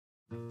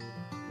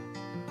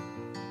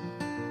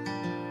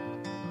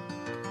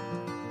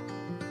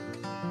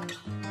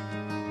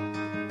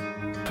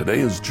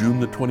Today is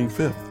June the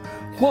 25th.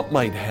 What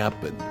might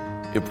happen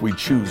if we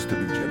choose to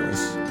be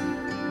generous?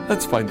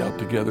 Let's find out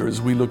together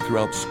as we look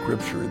throughout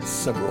Scripture in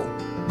several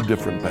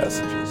different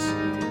passages.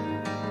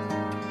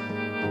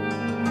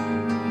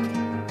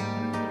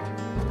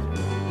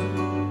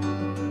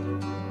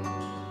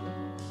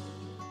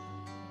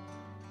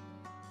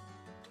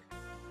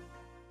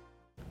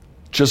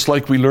 Just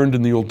like we learned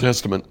in the Old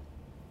Testament,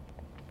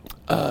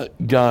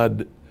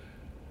 God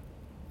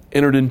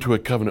entered into a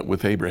covenant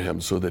with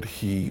Abraham so that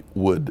he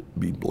would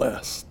be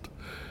blessed.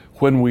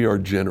 When we are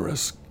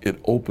generous, it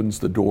opens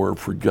the door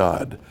for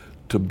God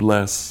to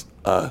bless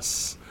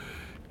us.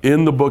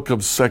 In the book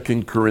of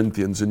 2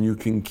 Corinthians, and you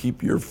can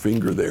keep your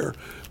finger there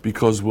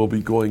because we'll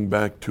be going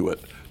back to it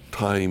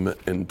time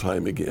and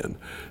time again.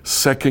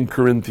 2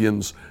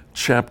 Corinthians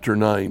chapter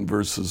 9,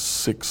 verses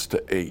 6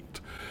 to 8.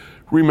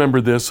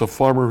 Remember this, a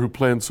farmer who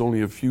plants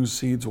only a few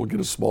seeds will get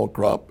a small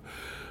crop,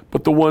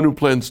 but the one who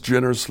plants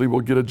generously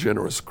will get a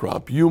generous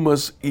crop. You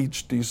must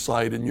each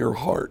decide in your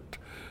heart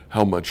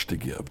how much to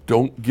give.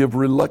 Don't give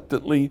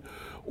reluctantly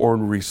or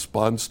in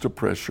response to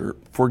pressure,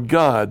 for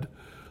God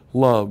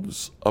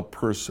loves a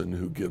person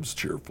who gives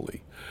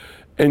cheerfully,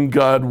 and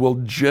God will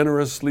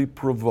generously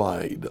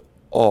provide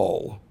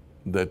all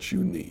that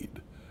you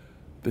need.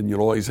 Then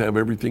you'll always have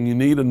everything you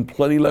need and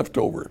plenty left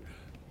over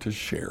to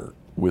share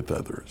with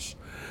others.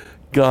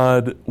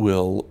 God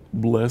will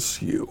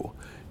bless you.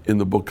 In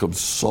the book of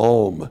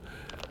Psalm,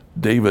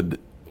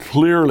 David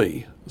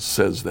clearly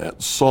says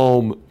that.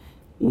 Psalm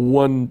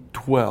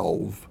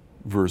 112,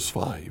 verse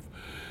 5.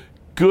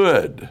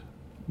 Good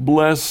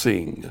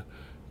blessing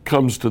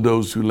comes to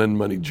those who lend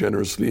money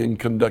generously and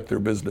conduct their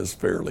business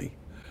fairly.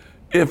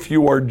 If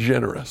you are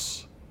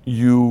generous,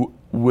 you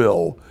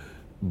will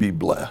be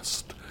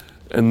blessed.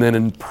 And then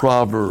in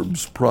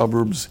Proverbs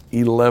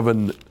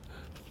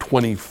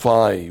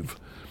 11:25,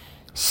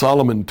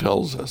 Solomon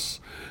tells us,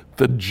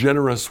 the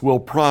generous will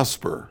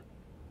prosper.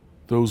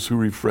 Those who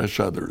refresh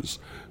others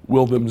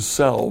will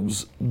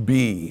themselves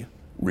be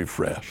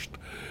refreshed.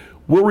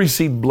 We'll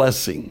receive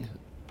blessing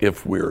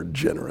if we're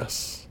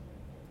generous.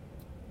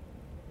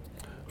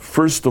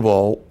 First of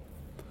all,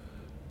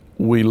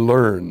 we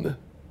learn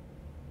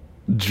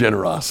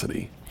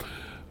generosity.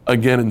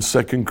 Again, in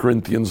 2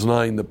 Corinthians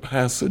 9, the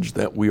passage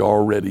that we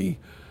already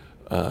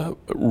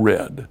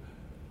read,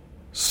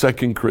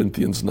 2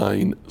 Corinthians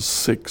 9,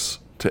 6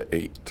 to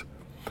 8.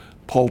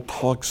 Paul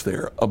talks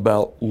there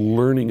about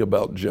learning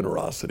about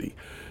generosity,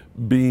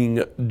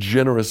 being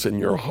generous in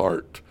your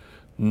heart,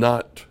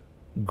 not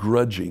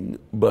grudging,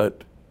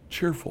 but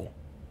cheerful.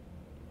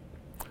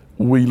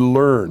 We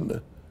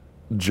learn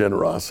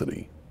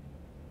generosity.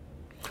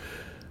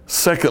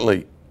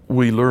 Secondly,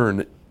 we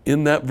learn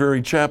in that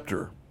very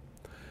chapter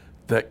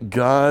that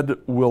God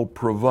will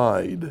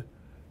provide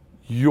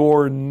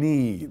your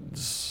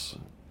needs.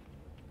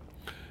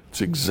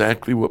 It's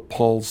exactly what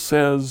Paul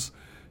says,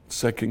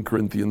 2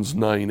 Corinthians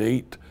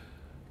 9:8.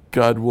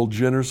 God will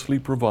generously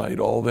provide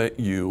all that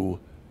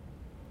you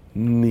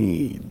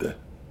need.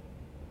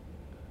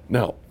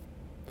 Now,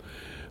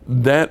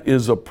 that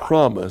is a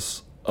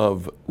promise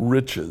of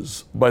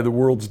riches by the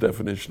world's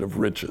definition of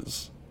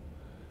riches.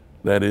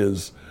 That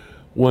is,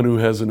 one who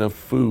has enough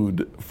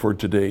food for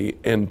today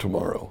and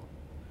tomorrow.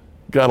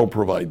 God will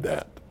provide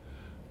that.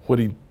 What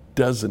he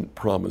doesn't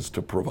promise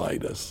to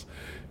provide us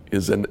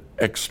is an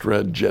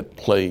extra jet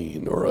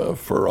plane or a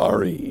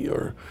Ferrari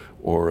or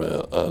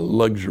a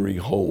luxury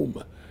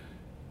home.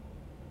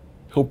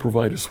 He'll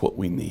provide us what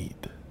we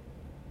need.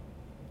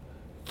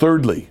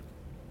 Thirdly,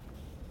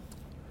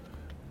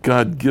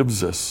 God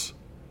gives us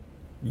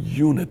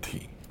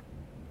unity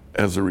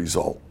as a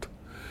result.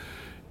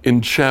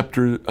 In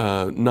chapter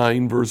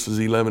 9, verses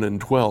 11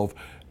 and 12,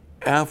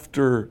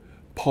 after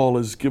Paul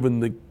is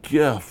given the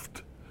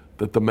gift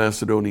that the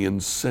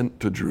Macedonians sent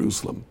to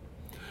Jerusalem,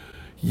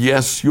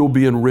 yes, you'll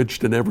be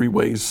enriched in every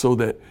way so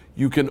that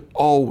you can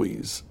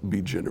always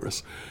be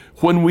generous.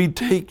 When we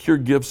take your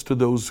gifts to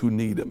those who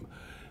need them,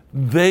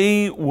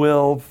 they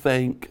will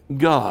thank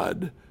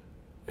God,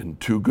 and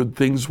two good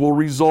things will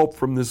result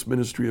from this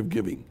ministry of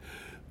giving.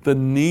 The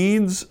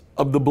needs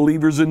of the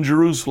believers in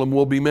Jerusalem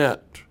will be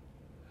met,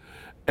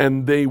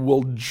 and they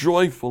will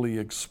joyfully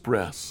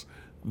express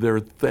their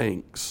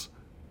thanks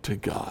to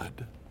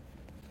God.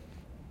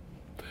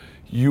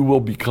 You will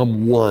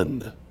become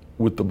one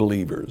with the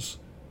believers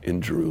in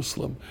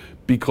Jerusalem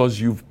because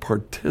you've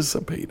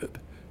participated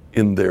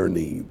in their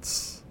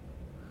needs.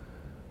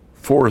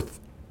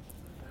 Fourth,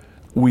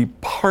 we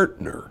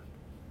partner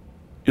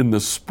in the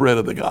spread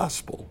of the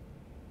gospel.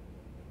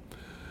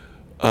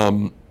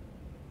 2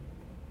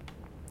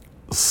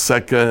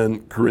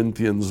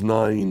 Corinthians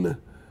 11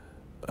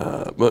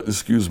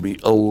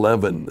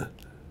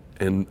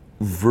 and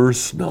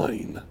verse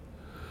 9.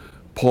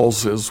 Paul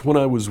says, when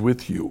I was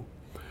with you,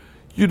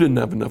 you didn't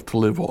have enough to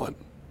live on.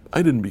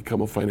 I didn't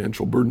become a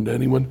financial burden to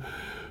anyone,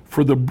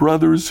 for the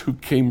brothers who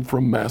came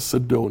from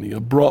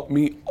Macedonia brought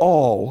me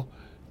all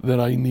that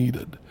I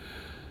needed.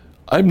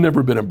 I've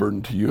never been a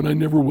burden to you, and I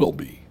never will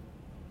be.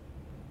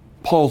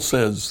 Paul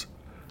says,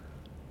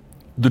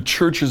 the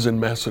churches in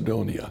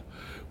Macedonia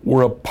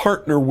were a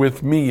partner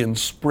with me in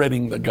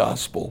spreading the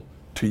gospel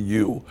to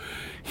you.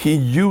 He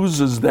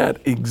uses that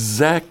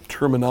exact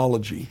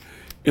terminology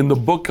in the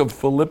book of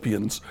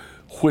Philippians,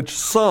 which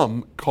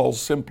some call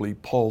simply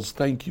Paul's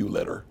thank you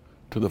letter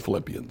to the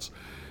Philippians.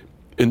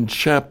 In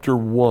chapter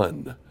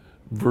 1,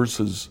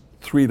 verses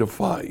 3 to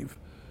 5,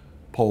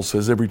 Paul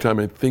says, every time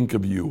I think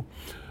of you,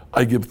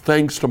 I give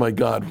thanks to my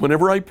God.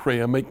 Whenever I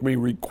pray, I make my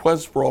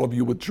request for all of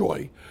you with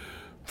joy.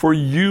 For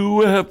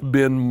you have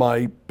been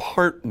my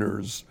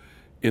partners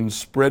in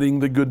spreading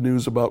the good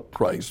news about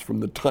Christ from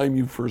the time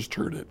you first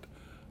heard it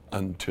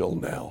until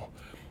now.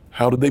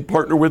 How did they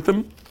partner with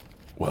him?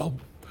 Well,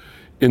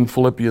 in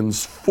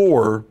Philippians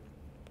 4,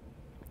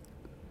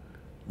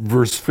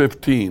 verse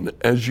 15,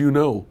 as you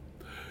know,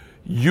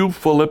 you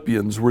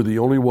Philippians were the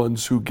only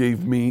ones who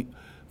gave me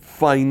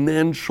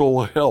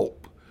financial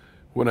help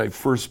when I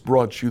first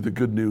brought you the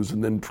good news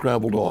and then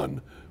traveled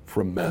on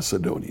from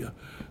Macedonia.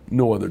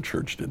 No other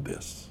church did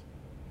this.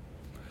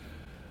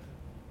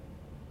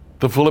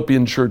 The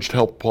Philippian church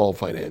helped Paul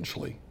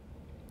financially.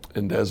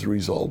 And as a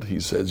result, he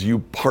says, you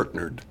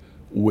partnered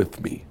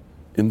with me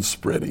in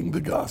spreading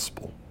the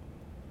gospel.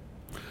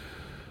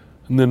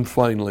 And then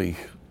finally,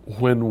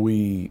 when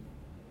we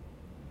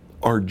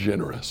are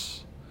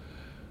generous,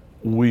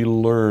 we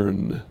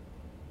learn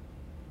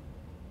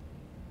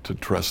to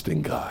trust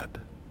in God.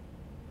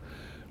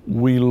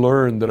 We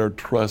learn that our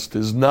trust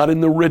is not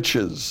in the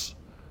riches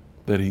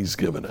that he's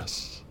given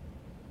us,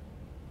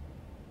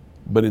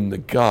 but in the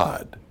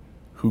God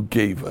who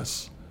gave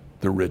us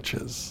the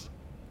riches.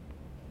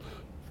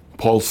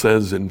 Paul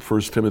says in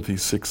 1 Timothy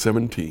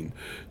 6:17,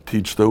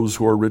 teach those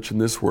who are rich in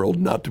this world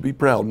not to be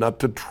proud, not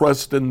to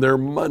trust in their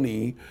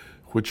money,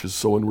 which is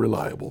so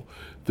unreliable.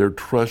 Their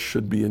trust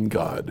should be in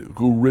God,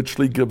 who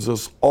richly gives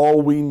us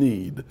all we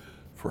need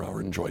for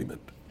our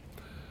enjoyment.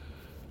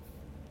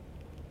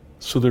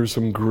 So there's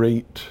some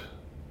great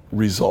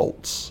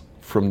results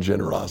from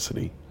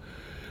generosity.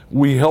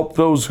 We help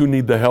those who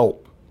need the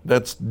help.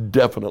 That's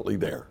definitely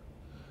there.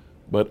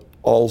 But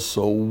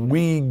also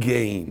we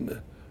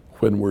gain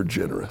when we're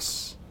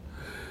generous.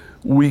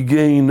 We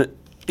gain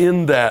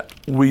in that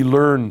we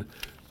learn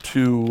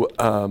to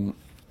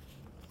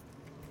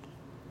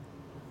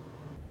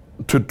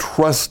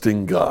trust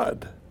in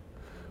God.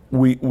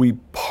 We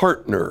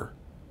partner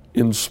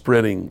in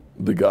spreading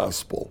the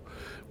gospel.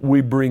 We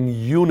bring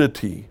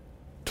unity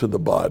to the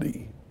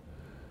body.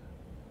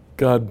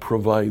 God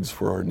provides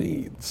for our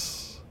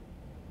needs.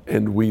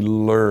 And we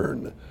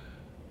learn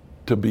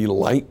to be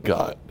like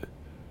God,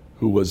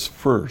 who was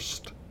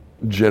first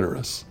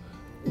generous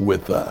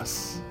with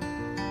us.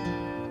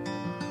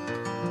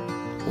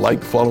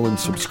 Like, follow, and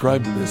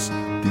subscribe to this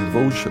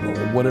devotional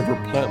on whatever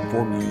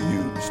platform you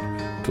used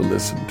to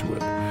listen to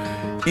it.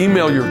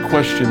 Email your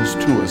questions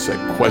to us at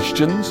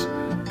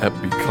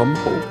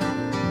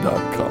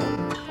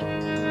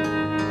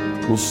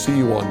questions@becomehope.com. We'll see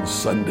you on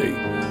Sunday,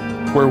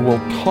 where we'll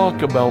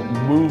talk about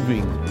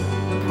moving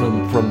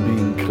from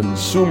being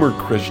consumer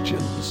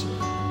Christians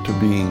to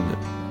being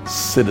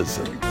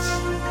citizens